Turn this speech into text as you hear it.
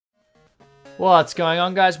What's going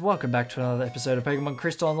on, guys? Welcome back to another episode of Pokemon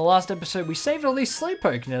Crystal. On the last episode, we saved all these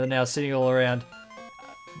Slowpoke. Now they're now sitting all around.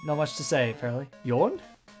 Not much to say, apparently. Yawn?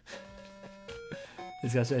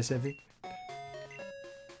 This guy say something?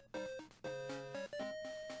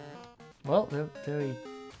 Well, there we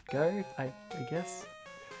go, I guess.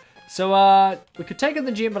 So, we could take on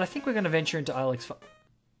the gym, but I think we're going to venture into Ilex.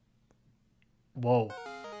 Whoa.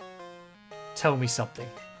 Tell me something.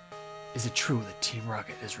 Is it true that Team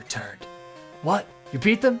Rocket has returned? What? You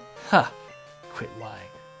beat them? Ha! Huh. Quit lying.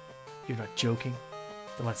 You're not joking?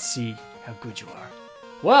 Then let's see how good you are.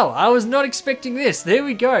 Well, I was not expecting this. There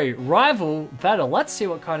we go. Rival battle. Let's see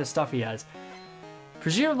what kind of stuff he has.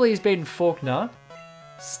 Presumably he's beaten Faulkner.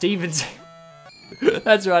 Stevens.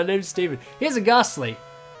 That's right, name's Steven. Here's a Ghastly.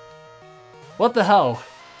 What the hell?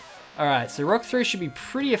 Alright, so Rock 3 should be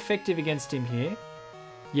pretty effective against him here.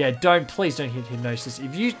 Yeah, please don't hit Hypnosis.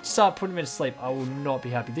 If you start putting him to sleep, I will not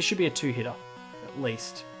be happy. This should be a 2-hitter, at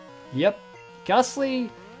least. Yep. Ghastly,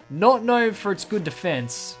 not known for its good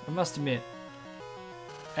defense, I must admit.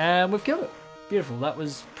 And we've killed it. Beautiful. That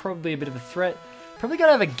was probably a bit of a threat. Probably going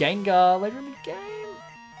to have a Gengar later in the game.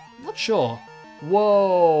 Not sure.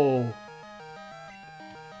 Whoa.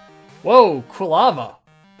 Whoa, Quilava.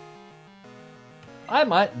 I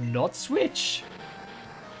might not switch.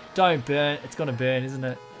 Don't burn. It's going to burn, isn't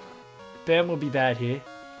it? Burn will be bad here.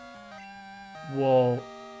 Whoa.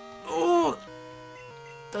 Oh,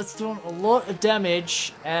 that's doing a lot of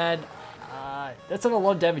damage, and it's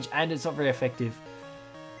not very effective.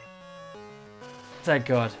 Thank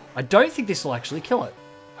God. I don't think this will actually kill it.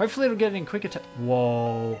 Hopefully it'll get it in quick attack.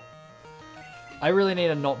 Whoa. I really need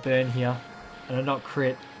a not burn here, and a not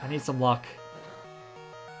crit. I need some luck.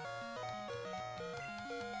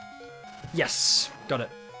 Yes, got it.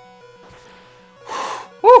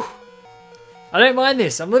 Whew. I don't mind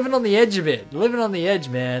this. I'm living on the edge a bit. Living on the edge,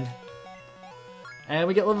 man. And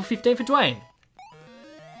we get level 15 for Dwayne.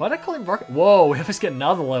 Why did I call him Rocky? Whoa, we almost get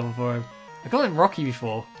another level for him. I called him Rocky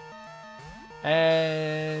before.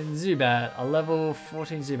 And Zubat, a level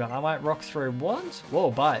 14 Zubat. I might rock through once.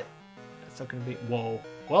 Whoa, bite. That's not going to be... Whoa.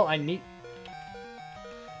 Well, I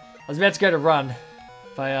was about to go to run.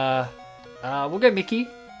 But, we'll go Mickey.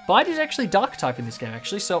 Bite is actually Dark type in this game,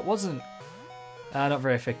 actually, so it wasn't... not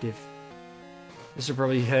very effective. This will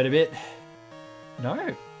probably hurt a bit. No,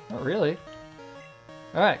 not really.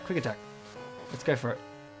 Alright, quick attack. Let's go for it.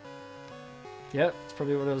 Yep, that's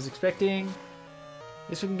probably what I was expecting.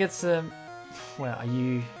 Guess we can get some... Wow, are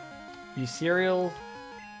you cereal?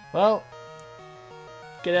 Well,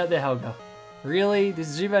 get out there, Helga. Really?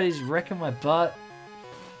 This Zubat is wrecking my butt.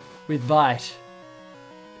 With Bite.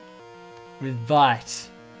 With Bite.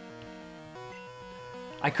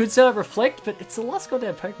 I could set up Reflect, but it's the last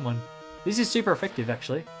goddamn Pokemon. This is super effective,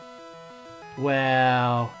 actually.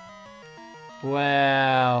 Wow.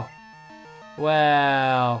 Wow.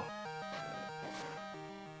 Wow.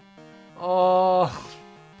 Oh.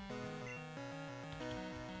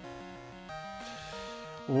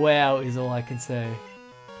 Wow is all I can say.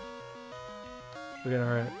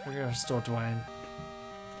 We're gonna restore Dwayne.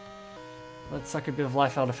 Let's suck a bit of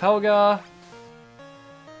life out of Helga.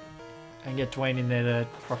 And get Dwayne in there to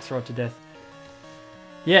rock throw it to death.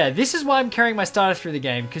 Yeah, this is why I'm carrying my starter through the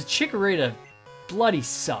game, because Chikorita bloody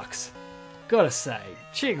sucks. Gotta say,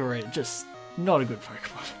 Chikorita just not a good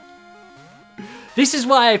Pokemon. This is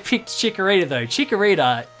why I picked Chikorita though.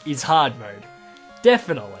 Chikorita is hard mode.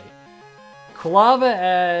 Definitely. Quilava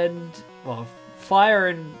and, well, fire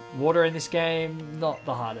and water in this game, not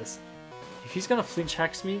the hardest. If he's gonna flinch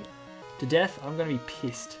hacks me to death, I'm gonna be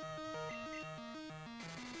pissed.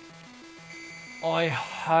 I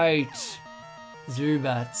hate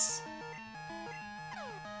Zubats.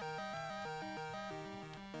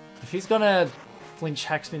 If he's gonna flinch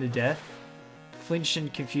hacks me to death, flinch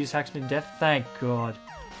and confuse hacks me to death, thank God.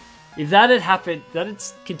 If that had happened, that had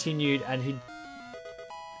continued, and he'd...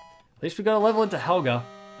 At least we got a level into Helga.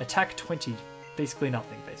 Attack 20. Basically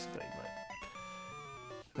nothing, basically.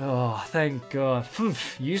 But... Oh, thank God.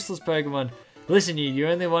 Useless Pokemon. Listen, you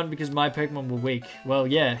only won because my Pokemon were weak. Well,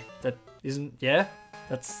 yeah, that isn't... Yeah?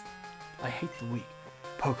 That's... I hate the weak.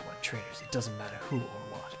 Pokemon trainers, it doesn't matter who or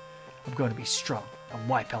what. I'm going to be strong and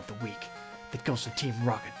wipe out the weak. That goes for Team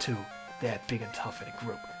Rocket too. They're big and tough in a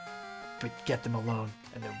group. But get them alone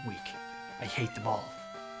and they're weak. I hate them all.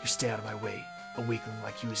 You stay out of my way. A weakling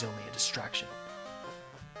like you is only a distraction.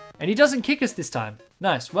 And he doesn't kick us this time.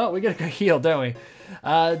 Nice. Well, we gotta go heal, don't we?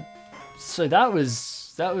 So that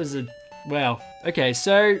was a... Wow. Okay,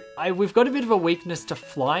 so we've got a bit of a weakness to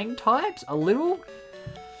flying types. A little...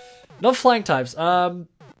 Not flying types. We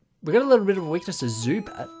got a little bit of a weakness to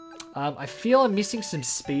Zubat. I feel I'm missing some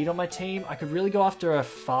speed on my team. I could really go after a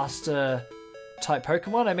faster type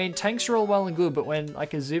Pokemon. I mean, tanks are all well and good, but when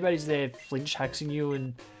like a Zubat's there flinch hacking you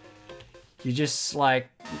and you just like,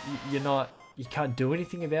 you can't do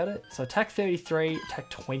anything about it. So attack 33, attack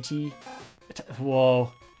 20.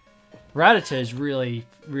 Whoa. Rattata is really,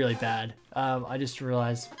 really bad. I just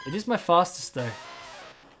realized it is my fastest though.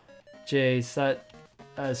 Jeez, that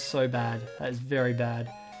is so bad. That is very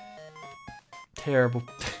bad. Terrible.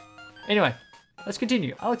 Anyway, let's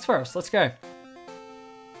continue. Alex Forest, let's go.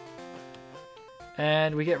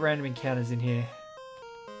 And we get random encounters in here.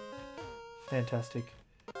 Fantastic.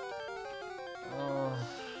 Oh,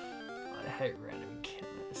 I hate random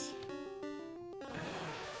encounters.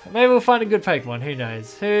 Maybe we'll find a good Pokemon. Who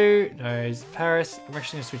knows? Who knows? Paris. I'm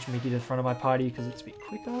actually going to switch Mickey to the front of my party because it's a bit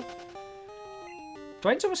quicker.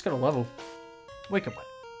 Dwayne's almost got a level. We can wait.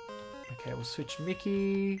 Okay, we'll switch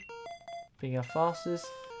Mickey. Being our fastest.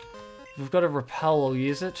 If we've got a Repel, I'll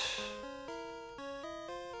use it.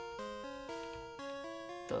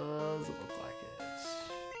 Does it look like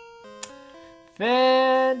it?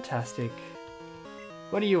 Fantastic.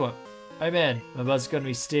 What do you want? Oh man, my buzz's gonna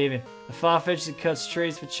be Steven. The Farfetch'd that cuts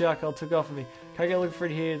trees for charcoal took off of me. Can't go looking for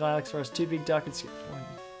it here in Alex Forest. Too big, dark, and scary.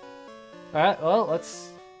 Alright, well,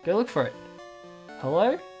 let's go look for it.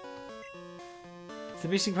 Hello? It's the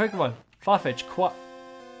missing Pokemon. Farfetch, Quat.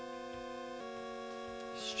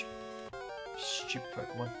 Stupid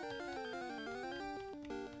Pokemon.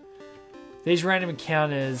 These random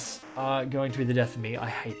encounters are going to be the death of me. I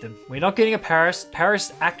hate them. We're not getting a Paris.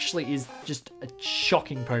 Paris actually is just a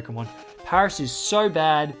shocking Pokemon. Paris is so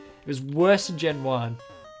bad. It was worse in Gen 1.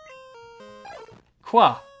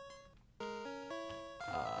 Qua.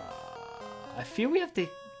 I feel we have to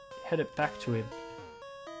head it back to him.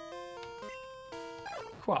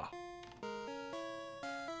 Qua.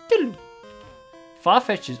 Diddle.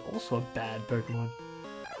 Farfetch is also a bad Pokemon.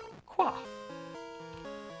 Qua.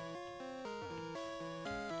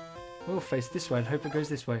 We'll face this way and hope it goes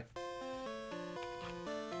this way.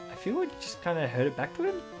 I feel we just kind of heard it back to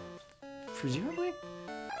him. Presumably.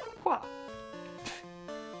 Qua.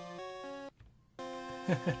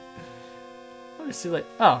 What a silly.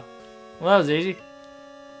 Oh. Well, that was easy.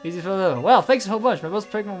 Easy for the. Wow, thanks a whole bunch. My boss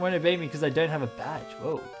Pokemon won't obey me because I don't have a badge.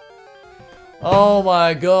 Whoa. Oh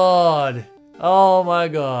my god. Oh my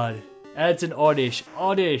god. That's an Oddish.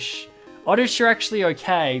 Oddish. Oddish are actually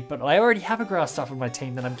okay, but I already have a grass stuff on my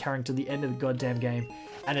team that I'm carrying to the end of the goddamn game,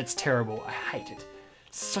 and it's terrible. I hate it.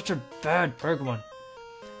 Such a bad Pokemon.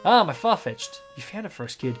 Ah, my Farfetch'd. You found it for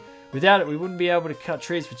us, kid. Without it, we wouldn't be able to cut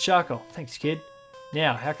trees for charcoal. Thanks, kid.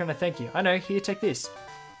 Now, how can I thank you? I know, here, take this.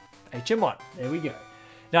 HM1. There we go.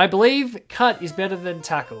 Now, I believe cut is better than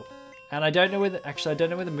tackle. And I don't know where the... Actually, I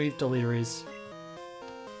don't know where the move deleter is.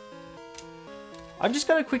 I'm just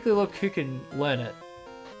going to quickly look who can learn it.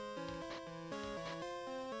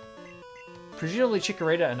 Presumably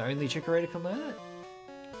Chikorita and only Chikorita can learn it.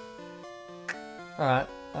 Alright.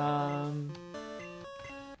 I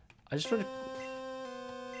just want to...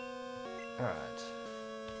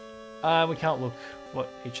 Alright. We can't look what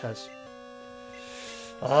each has.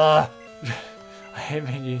 I hate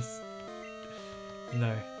menus.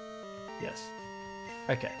 No. Yes.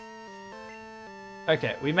 Okay.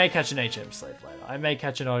 Okay, we may catch an HM slave later. I may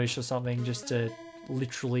catch an Oddish or something just to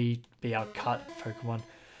literally be our cut Pokemon.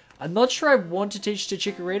 I'm not sure I want to teach to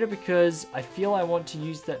Chikorita because I feel I want to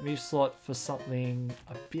use that move slot for something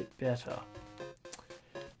a bit better.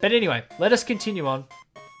 But anyway, let us continue on.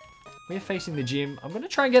 We're facing the gym. I'm going to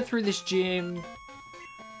try and get through this gym.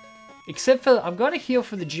 Except for, I'm going to heal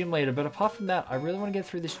for the gym later, but apart from that, I really want to get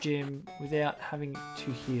through this gym without having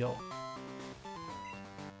to heal.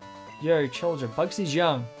 Yo, Challenger, Bugsy's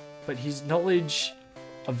young, but his knowledge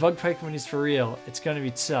of bug Pokemon is for real. It's going to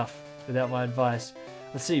be tough without my advice.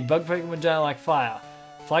 Let's see, bug Pokemon don't like fire.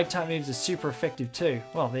 Flying type moves are super effective too.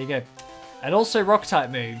 Well, there you go. And also rock type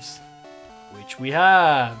moves, which we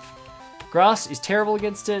have. Grass is terrible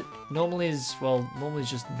against it. Normal is, well, normal is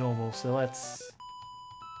just normal. So let's...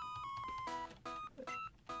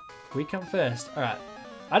 We come first. Alright.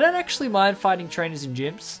 I don't actually mind fighting trainers in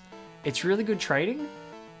gyms. It's really good trading.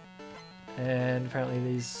 And apparently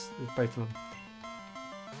there's both of them.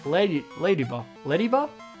 Ladybar. Ladybar?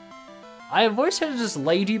 I have always heard it as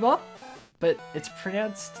Ladybar, but it's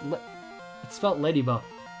pronounced... it's spelled Ladybar.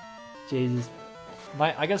 Jesus.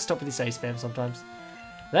 I gotta stop with this A-spam sometimes.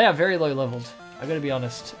 They are very low leveled. I gotta be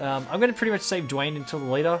honest. I'm gonna pretty much save Dwayne until the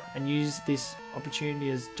leader and use this opportunity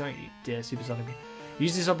as... Don't you dare supersonic me.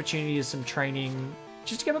 Use this opportunity as some training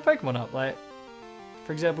just to get my Pokemon up. Like,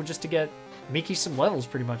 for example, just to get Mickey some levels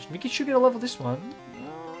pretty much. Mickey should get a level this one.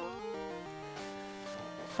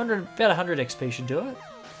 about 100 XP should do it.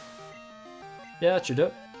 Yeah, that should do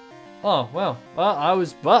it. Oh, well. Well, I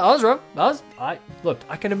was wrong. Look,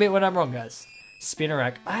 I can admit when I'm wrong, guys. Spinner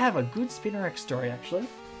rack. I have a good spinner rack story, actually.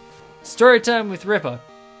 Story time with Ripper.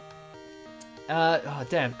 Oh,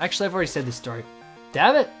 damn. Actually, I've already said this story.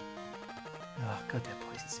 Damn it! Oh, goddamn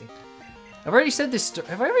poison seed. I've already said this story.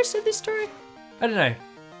 Have I already said this story? I don't know.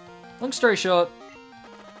 Long story short,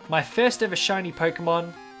 my first ever shiny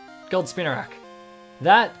Pokemon, Gold Spinarak.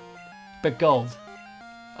 That, but gold.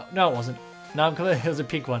 Oh, no, it wasn't. No, I'm clear. It was a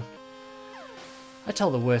pink one. I tell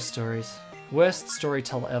the worst stories. Worst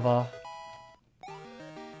storyteller ever.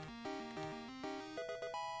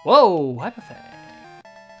 Whoa, Hyperfang.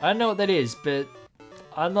 I don't know what that is, but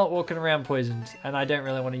I'm not walking around poisoned, and I don't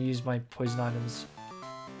really want to use my poison items.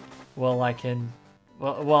 Well, I can.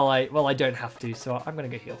 Well, I don't have to, so I'm gonna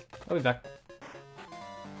go heal. I'll be back.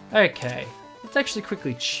 Okay, let's actually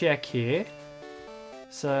quickly check here.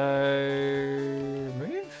 So,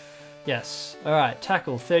 move? Yes. All right,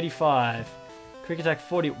 tackle 35, quick attack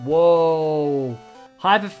 40. Whoa,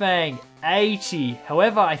 Hyperfang 80.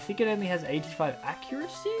 However, I think it only has 85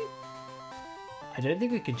 accuracy. I don't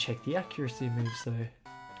think we can check the accuracy moves though.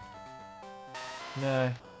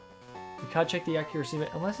 No, we can't check the accuracy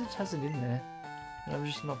unless it has it in there. And I'm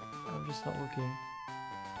just not looking.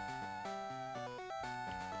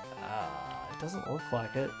 It doesn't look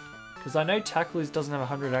like it. Because I know Tackle doesn't have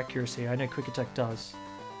 100 accuracy. I know Quick Attack does.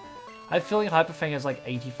 I have a feeling Hyperfang has like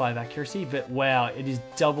 85 accuracy, but wow, it is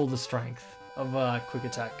double the strength of Quick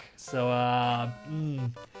Attack. So,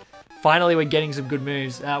 finally we're getting some good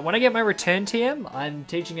moves. When I get my return TM, I'm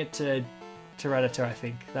teaching it to Rattata, I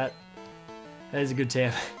think. That is a good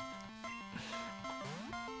TM.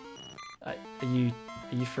 Are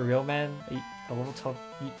you for real, man? Are you a level top?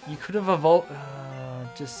 You could have evolved.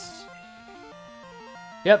 Just.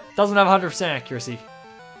 Yep, doesn't have 100% accuracy.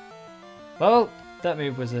 Well, that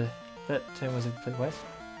turn was a complete waste.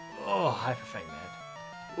 Oh, Hyperfang,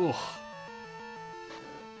 man. Ugh.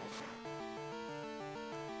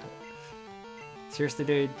 Seriously,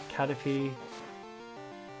 dude, Caterpie.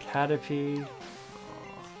 Oh,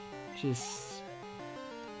 just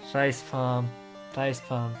facepalm.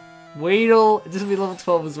 Weedle, this will be level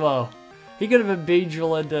 12 as well. He could have been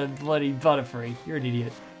Beedrill and bloody Butterfree. You're an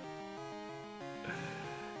idiot.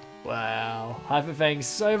 Wow. Hyperfang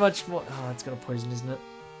so much more. Oh, it's got a poison, isn't it?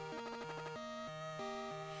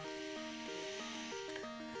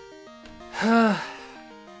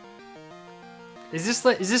 Is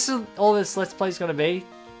this all this Let's Play is gonna be?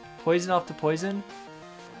 Poison after poison?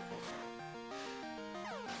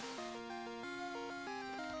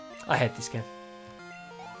 I hate this game.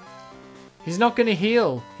 He's not gonna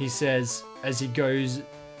heal, he says, as he goes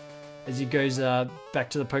back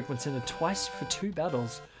to the Pokemon Center twice for 2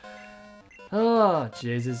 battles. Oh,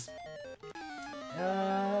 Jesus.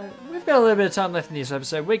 We've got a little bit of time left in this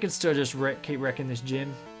episode. We can still just keep wrecking this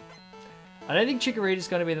gym. I don't think Chikorita's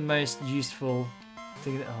going to be the most useful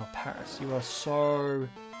thing. Oh, Paris, you are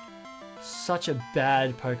such a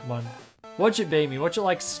bad Pokemon. Watch it beat me. Watch it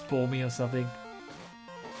like spore me or something.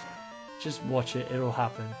 Just watch it. It'll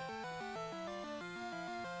happen.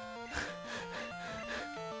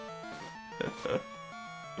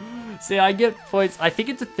 See, I get poison. I think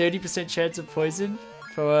it's a 30% chance of poison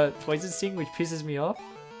for a Poison Sting, which pisses me off.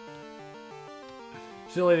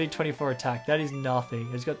 Still only 24 attack. That is nothing.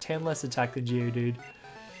 It's got 10 less attack than Geodude.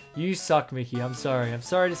 You suck, Mickey. I'm sorry. I'm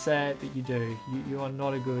sorry to say it, but you do. You are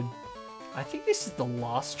not a good... I think this is the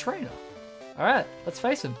last trainer. Alright, let's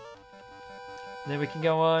face him. And then we can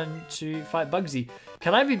go on to fight Bugsy.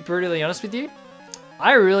 Can I be brutally honest with you?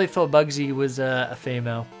 I really thought Bugsy was a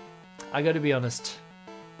female. I gotta be honest.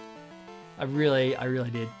 I really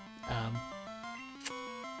did.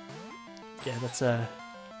 Yeah, it's a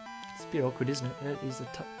bit awkward, isn't it? It is a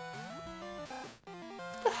tough...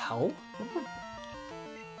 What the hell?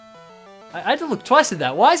 I had to look twice at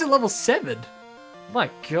that. Why is it level 7? My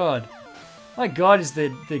god. My god, is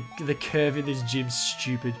the curve in this gym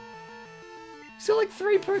stupid. He's got like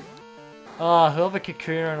 3 per... Oh, he'll have a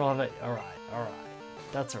Kakuna and I'll have a... Alright.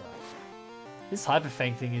 That's alright. This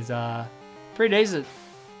Hyperfang thing is pretty decent.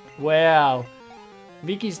 Wow.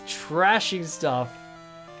 Mickey's trashing stuff.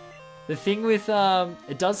 The thing with,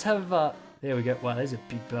 it does have, there we go. Wow, there's a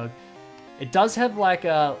big bug. It does have like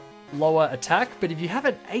a lower attack, but if you have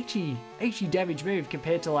an 80 damage move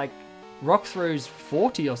compared to like Rock Throw's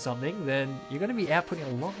 40 or something, then you're going to be outputting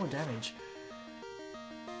a lot more damage.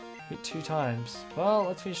 Hit 2 times. Well,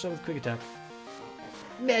 let's finish up with Quick Attack.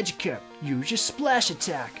 Magikarp, use your Splash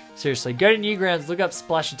Attack. Seriously, go to Newgrounds, look up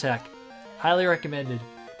Splash Attack. Highly recommended.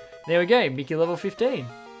 There we go, Mickey level 15.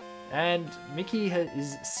 And Mickey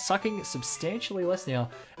is sucking substantially less now.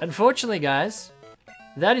 Unfortunately, guys,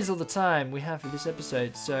 that is all the time we have for this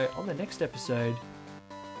episode. So on the next episode,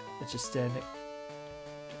 let's just stand there.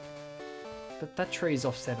 But that tree is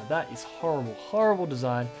off center. That is horrible, horrible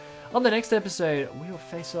design. On the next episode, we will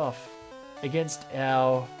face off against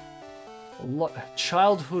our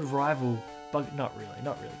childhood rival. Not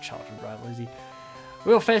really childhood rival, is he?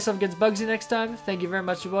 We will face off against Bugsy next time. Thank you very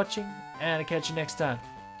much for watching, and I'll catch you next time.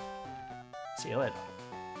 See you later.